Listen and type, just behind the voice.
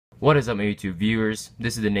What is up, my YouTube viewers?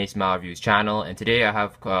 This is the Nace Mal Reviews channel, and today I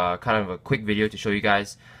have kind of a quick video to show you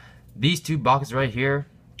guys. These two boxes right here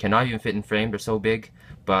cannot even fit in frame, they're so big.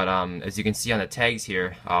 But as you can see on the tags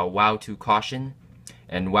here, WoW 2 Caution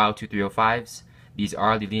and WoW 2 305s. These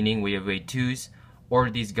are the leaning Wave 2s.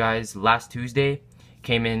 Ordered these guys last Tuesday.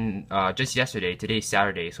 Came in just yesterday. Today's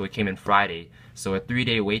Saturday, so it came in Friday. So a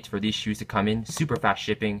 3-day wait for these shoes to come in. Super fast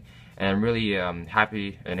shipping, and I'm really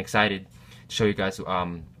happy and excited to show you guys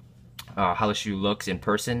how the shoe looks in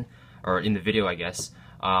person, or in the video, I guess.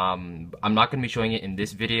 I'm not going to be showing it in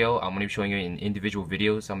this video. I'm going to be showing it in individual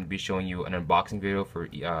videos. I'm going to be showing you an unboxing video for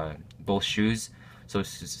both shoes. So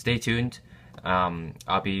stay tuned.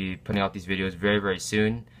 I'll be putting out these videos very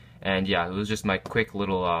soon. And yeah, it was just my quick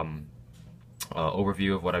little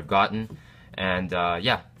overview of what I've gotten. And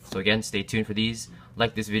yeah, so again, stay tuned for these.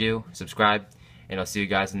 Like this video, subscribe, and I'll see you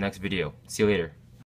guys in the next video. See you later.